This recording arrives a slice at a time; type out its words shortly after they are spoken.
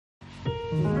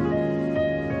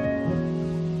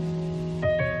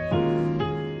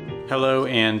Hello,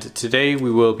 and today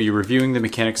we will be reviewing the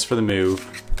mechanics for the move,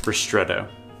 Ristretto.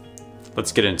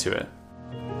 Let's get into it.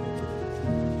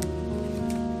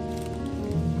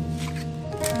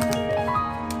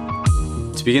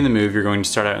 To begin the move, you're going to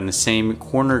start out in the same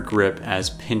corner grip as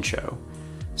Pincho.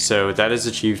 So that is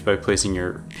achieved by placing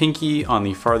your pinky on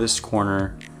the farthest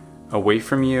corner away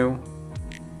from you,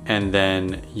 and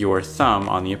then your thumb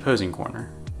on the opposing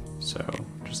corner. So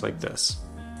just like this.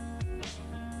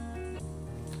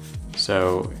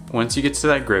 So once you get to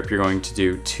that grip, you're going to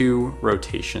do 2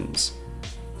 rotations.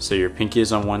 So your pinky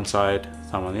is on one side,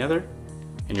 thumb on the other,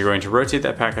 and you're going to rotate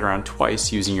that packet around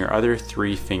twice using your other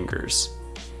 3 fingers.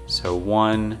 So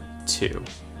 1, 2.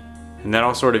 And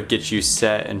that'll sort of get you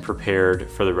set and prepared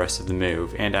for the rest of the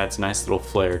move and adds a nice little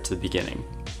flair to the beginning.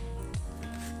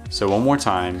 So one more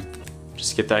time,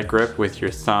 just get that grip with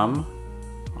your thumb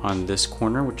on this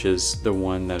corner, which is the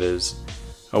one that is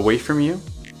away from you,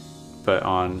 but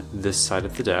on this side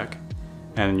of the deck,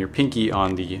 and your pinky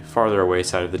on the farther away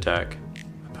side of the deck,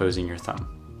 opposing your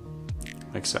thumb,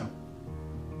 like so.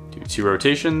 Do 2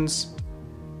 rotations,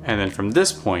 and then from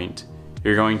this point,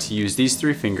 you're going to use these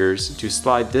 3 fingers to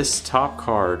slide this top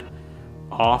card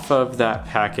off of that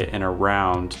packet and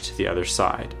around to the other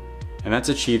side. And that's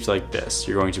achieved like this.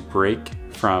 You're going to break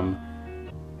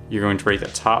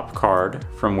that top card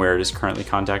from where it is currently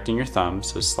contacting your thumb,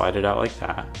 so slide it out like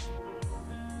that.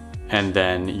 And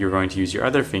then you're going to use your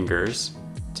other fingers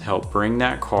to help bring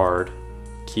that card,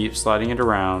 keep sliding it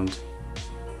around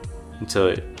until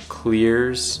it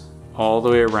clears all the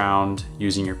way around,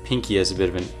 using your pinky as a bit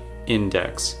of an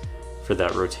index for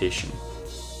that rotation.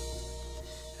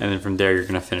 And then from there, you're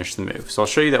going to finish the move. So I'll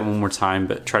show you that one more time,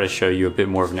 but try to show you a bit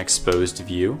more of an exposed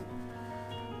view.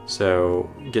 So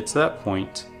get to that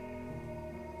point,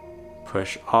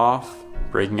 push off,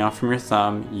 breaking off from your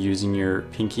thumb, using your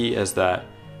pinky as that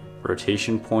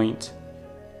rotation point,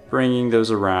 bringing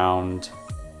those around,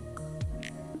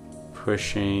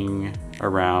 pushing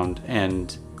around,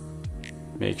 and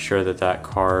make sure that that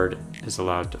card is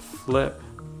allowed to flip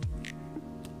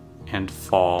and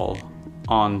fall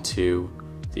onto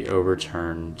the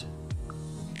overturned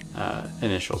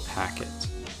initial packet.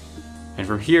 And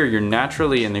from here, you're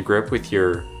naturally in the grip with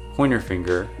your pointer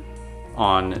finger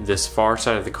on this far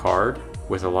side of the card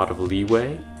with a lot of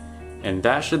leeway, and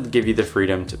that should give you the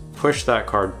freedom to push that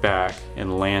card back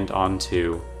and land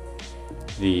onto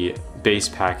the base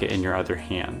packet in your other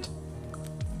hand.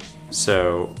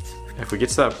 So if we get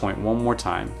to that point one more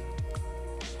time,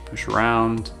 push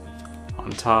around,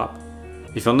 on top.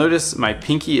 If you'll notice, my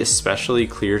pinky especially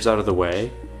clears out of the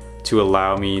way to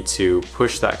allow me to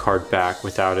push that card back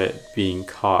without it being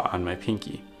caught on my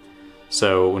pinky.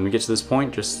 So when we get to this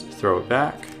point, just throw it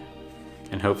back,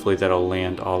 and hopefully that'll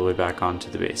land all the way back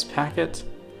onto the base packet.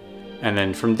 And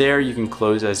then from there, you can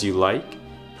close as you like.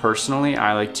 Personally,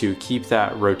 I like to keep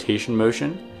that rotation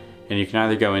motion, and you can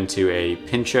either go into a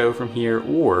pincho from here,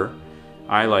 or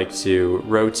I like to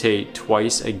rotate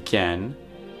twice again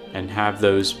and have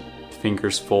those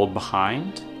fingers fold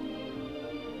behind.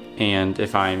 And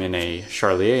if I'm in a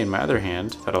charlier in my other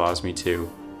hand, that allows me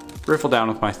to riffle down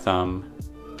with my thumb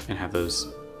and have those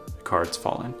cards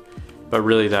fall in. But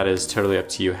really, that is totally up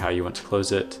to you how you want to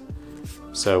close it.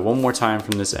 So one more time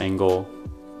from this angle,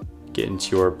 get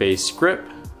into your base grip,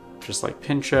 just like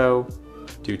Pincho,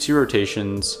 do 2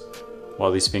 rotations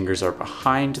while these fingers are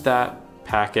behind that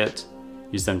packet.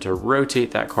 Use them to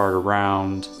rotate that card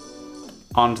around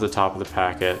onto the top of the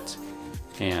packet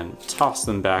and toss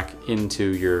them back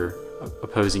into your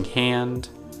opposing hand,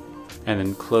 and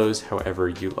then close however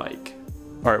you like.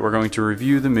 All right, we're going to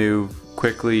review the move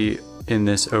quickly in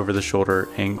this over-the-shoulder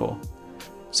angle.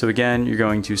 So again, you're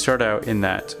going to start out in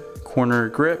that corner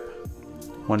grip,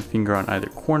 1 finger on either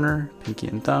corner, pinky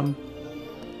and thumb,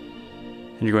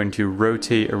 and you're going to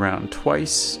rotate around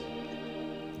twice.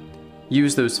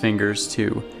 Use those fingers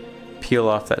to peel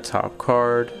off that top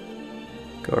card,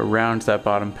 go around that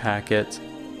bottom packet,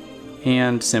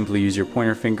 and simply use your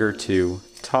pointer finger to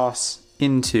toss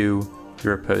into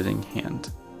your opposing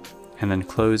hand. And then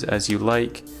close as you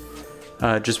like.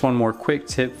 Just one more quick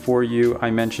tip for you.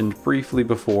 I mentioned briefly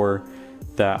before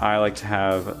that I like to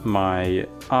have my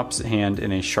opposite hand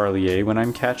in a charlier when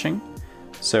I'm catching.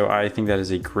 So I think that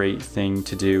is a great thing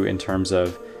to do in terms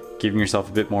of giving yourself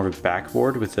a bit more of a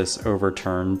backboard with this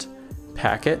overturned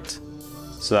packet.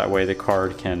 So that way the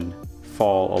card can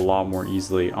fall a lot more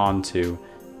easily onto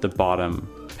the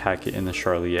bottom packet in the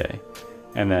charlier.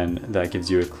 And then that gives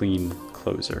you a clean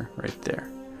closer right there.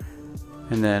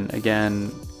 And then again,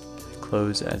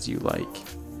 close as you like.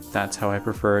 that's how I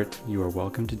prefer it. You are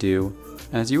welcome to do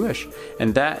as you wish.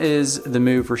 And that is the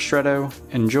move Ristretto.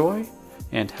 Enjoy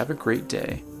and have a great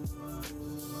day.